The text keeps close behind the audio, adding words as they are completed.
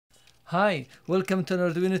Hi, welcome to an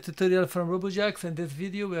Arduino tutorial from Robojax. In this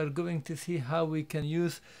video we are going to see how we can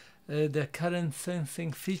use the current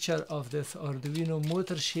sensing feature of this Arduino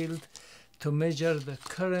Motor Shield to measure the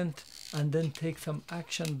current and then take some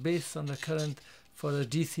action based on the current for a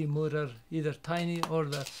DC motor, either tiny or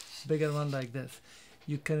the bigger one like this.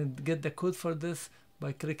 You can get the code for this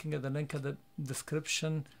by clicking at the link at the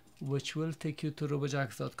description, which will take you to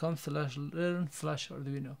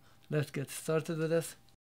robojax.com/learn/Arduino. Let's get started with this.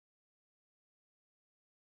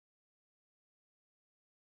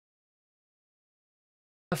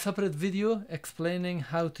 A separate video explaining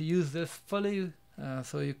how to use this fully,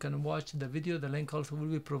 so you can watch the video. The link also will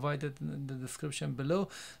be provided in the description below.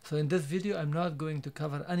 So in this video I'm not going to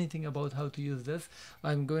cover anything about how to use this.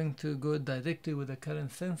 I'm going to go directly with the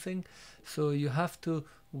current sensing, so you have to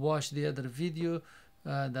watch the other video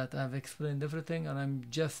that I've explained everything, and I'm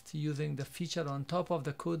just using the feature on top of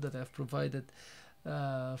the code that I've provided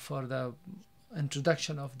for the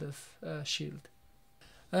introduction of this shield.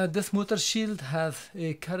 This motor shield has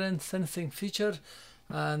a current sensing feature,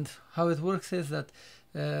 and how it works is that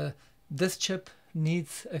this chip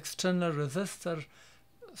needs external resistor,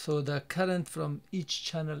 so the current from each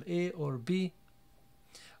channel A or B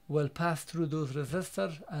will pass through those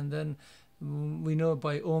resistors, and then we know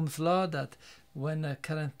by Ohm's law that when a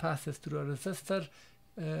current passes through a resistor,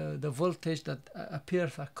 the voltage that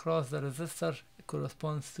appears across the resistor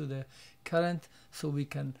corresponds to the current, so we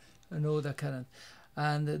can know the current.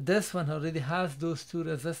 And this one already has those two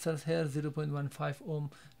resistors here, 0.15 ohm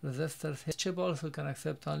resistors. This chip also can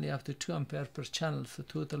accept only up to 2 ampere per channel, so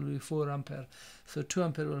total will be 4 ampere. So 2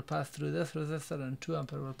 ampere will pass through this resistor and 2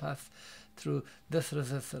 ampere will pass through this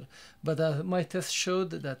resistor. But my test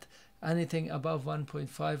showed that anything above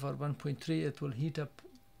 1.5 or 1.3, it will heat up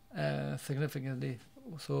significantly.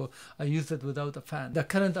 So I used it without a fan. The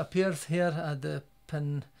current appears here at the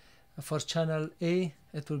pin for channel A,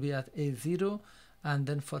 it will be at A0. And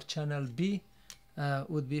then for channel B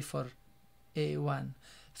would be for A1.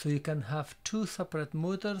 So you can have two separate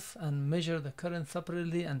motors and measure the current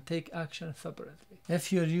separately and take action separately.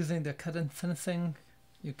 If you're using the current sensing,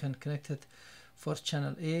 you can connect it for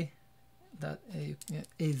channel A. That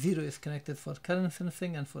A0 is connected for current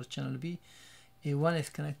sensing, and for channel B, A1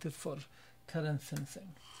 is connected for current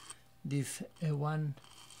sensing. These A1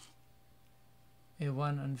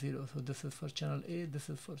 and 0. So this is for channel A, this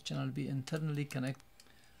is for channel B. Internally connect.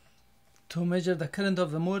 To measure the current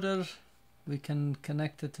of the motor, we can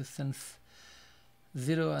connect it to sense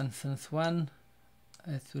 0 and sense 1.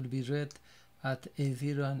 It will be read at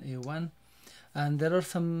A0 and A1. And there are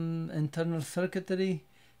some internal circuitry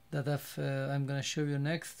that I'm going to show you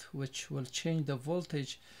next, which will change the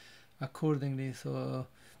voltage accordingly. So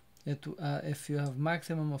if you have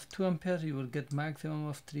maximum of 2 ampere, you will get maximum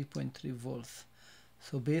of 3.3 volts.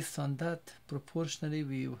 So based on that, proportionally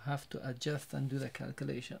we have to adjust and do the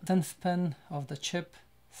calculation. Sense pin of the chip,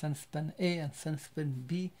 sense pin A and sense pin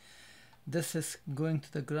B, this is going to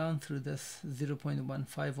the ground through this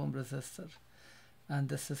 0.15 ohm resistor, and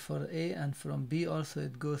this is for A, and from B also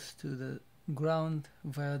it goes to the ground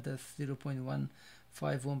via this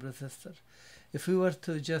 0.15 ohm resistor. If we were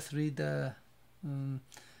to just read the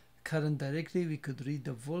current directly, we could read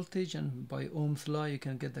the voltage, and by Ohm's law you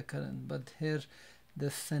can get the current. But here the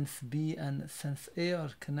sense B and sense A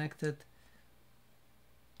are connected.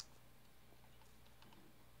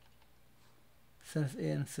 Sense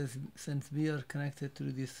A and sense B are connected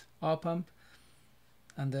to this op amp,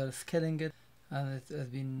 and they're scaling it, and it has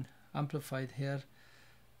been amplified here.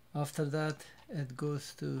 After that, it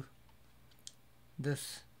goes to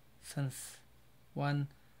this sense 1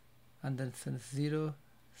 and then sense 0,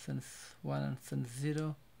 sense 1 and sense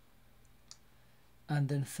 0. And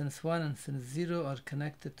then sense 1 and sense 0 are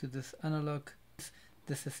connected to this analog.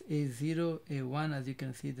 This is A0, A1, as you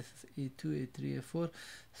can see, this is A2, A3, A4.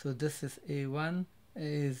 So this is A1,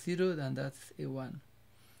 A0, and that's A1.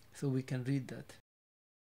 So we can read that.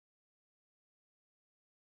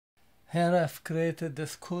 Here I've created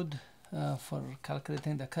this code for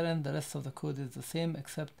calculating the current. The rest of the code is the same,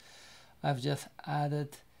 except I've just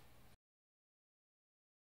added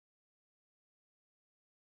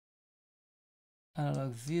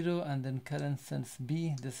analog 0 and then current sense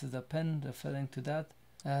B. This is the pin referring to that,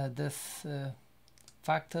 this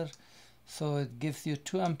factor. So it gives you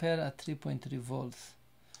 2 ampere at 3.3 volts.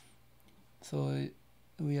 So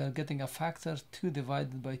we are getting a factor 2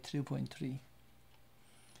 divided by 3.3.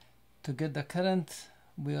 To get the current,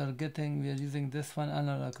 we are using this one,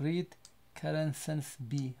 analog read, current sense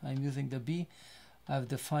B. I'm using the B. I've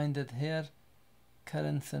defined it here,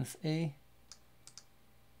 current sense A,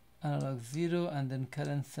 analog 0, and then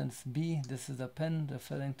current sense B. This is a pin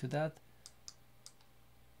referring to that.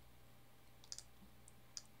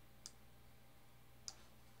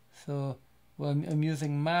 So I'm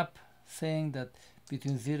using map, saying that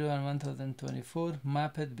between 0 and 1024,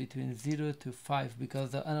 map it between 0 to 5,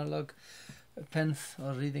 because the analog pins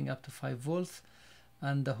are reading up to 5 volts,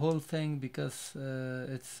 and the whole thing, because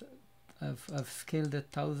I've scaled it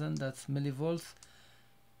 1000, that's millivolts.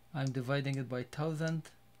 I'm dividing it by 1000,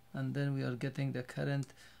 and then we are getting the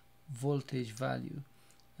current voltage value,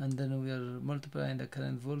 and then we are multiplying the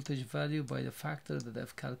current voltage value by the factor that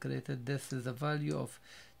I've calculated. This is the value of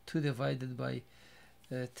 2 divided by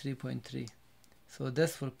 3.3. So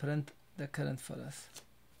this will print the current for us.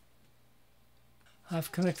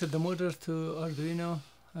 I've connected the motor to Arduino.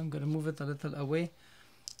 I'm going to move it a little away,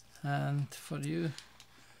 and for you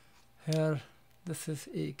here, this is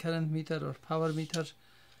a current meter or power meter.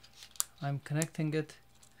 I'm connecting it,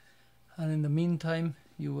 and in the meantime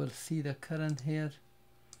you will see the current here.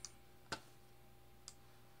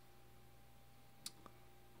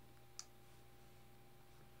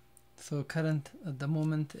 So current at the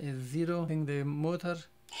moment is 0 in the motor.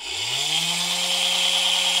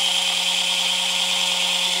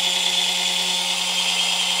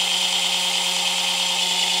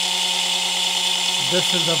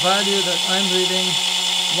 This is the value that I'm reading,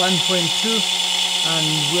 1.2, and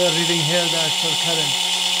we're reading here the actual current.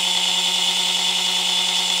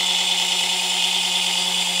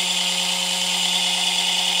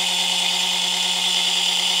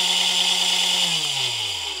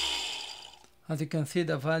 As you can see,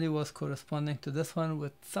 the value was corresponding to this one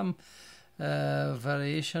with some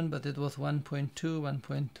variation, but it was 1.2,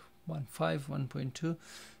 1.15, 1.2,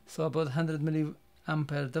 so about 100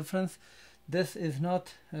 milliampere difference. This is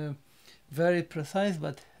not very precise,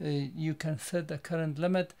 but you can set the current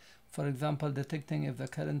limit. For example, detecting if the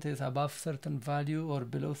current is above certain value or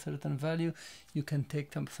below certain value, you can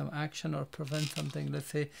take some action or prevent something. Let's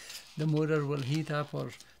say the motor will heat up,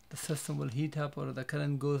 or the system will heat up, or the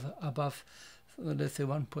current goes above, let's say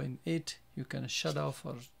 1.8. You can shut off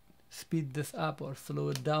or speed this up or slow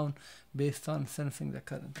it down based on sensing the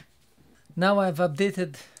current. Now I've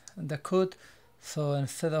updated the code. So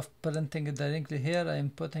instead of printing it directly here, I am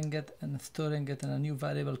putting it and storing it in a new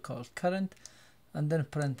variable called current, and then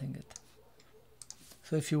printing it.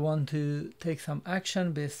 So if you want to take some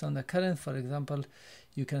action based on the current, for example,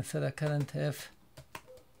 you can set a current if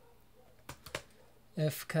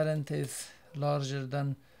current is larger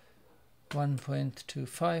than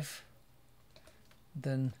 1.25,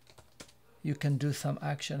 then you can do some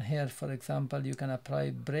action here. For example, you can apply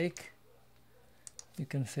brake. You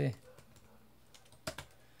can say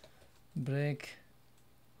brake,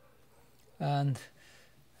 and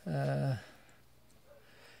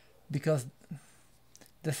because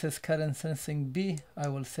this is current sensing B, I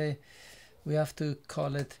will say we have to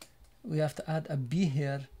call it, we have to add a B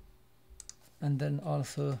here, and then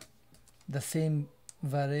also the same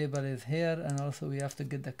variable is here, and also we have to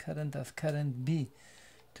get the current as current B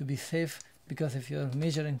to be safe, because if you're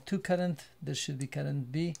measuring two current, there should be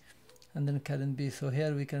current B and then current B. So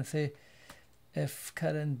here we can say if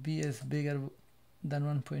current B is bigger than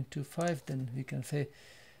 1.25, then we can say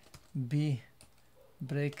B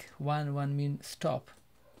break 1 means stop,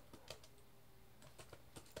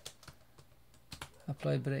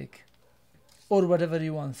 apply brake, or whatever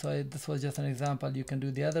you want. So this was just an example. You can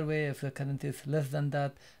do the other way. If the current is less than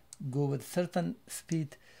that, go with certain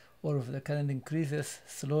speed, or if the current increases,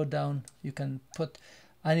 slow down. You can put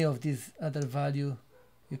any of these other value.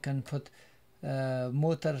 You can put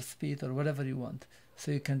motor speed or whatever you want,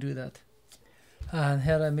 so you can do that. And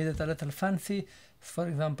here I made it a little fancy. For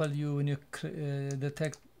example, when you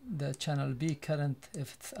detect the channel B current,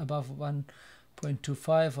 if it's above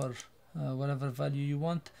 1.25 or whatever value you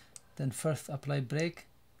want, then first apply brake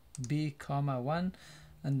B, 1,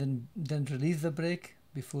 and then release the brake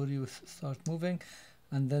before you start moving.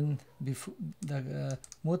 And then before the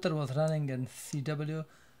motor was running in CW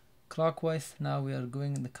clockwise, now we are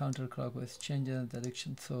going in the counterclockwise, changing the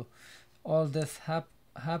direction. So all this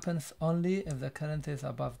happens only if the current is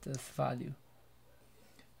above this value.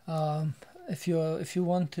 If you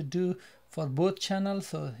want to do for both channels,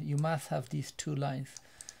 so you must have these two lines.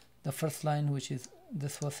 The first line, which is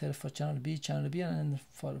this was here for channel B, and then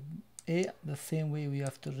for A, the same way we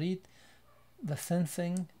have to read the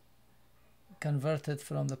sensing, converted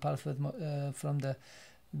from the pulse width, from the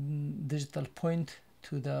digital point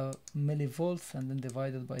to the millivolts, and then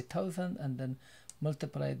divided by 1000, and then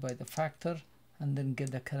multiplied by the factor, and then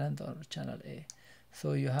get the current or channel A.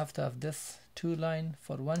 So you have to have this 2 line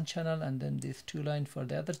for one channel and then these 2 line for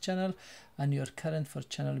the other channel, and your current for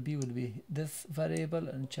channel B will be this variable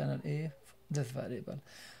and channel A this variable.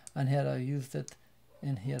 And here I used it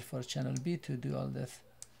in here for channel B to do all this,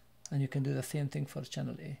 and you can do the same thing for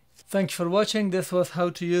channel A. Thanks for watching. This was how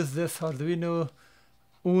to use this Arduino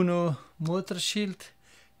Uno Motor Shield.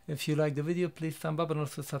 If you like the video, please thumb up and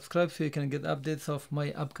also subscribe so you can get updates of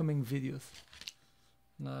my upcoming videos.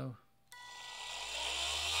 Now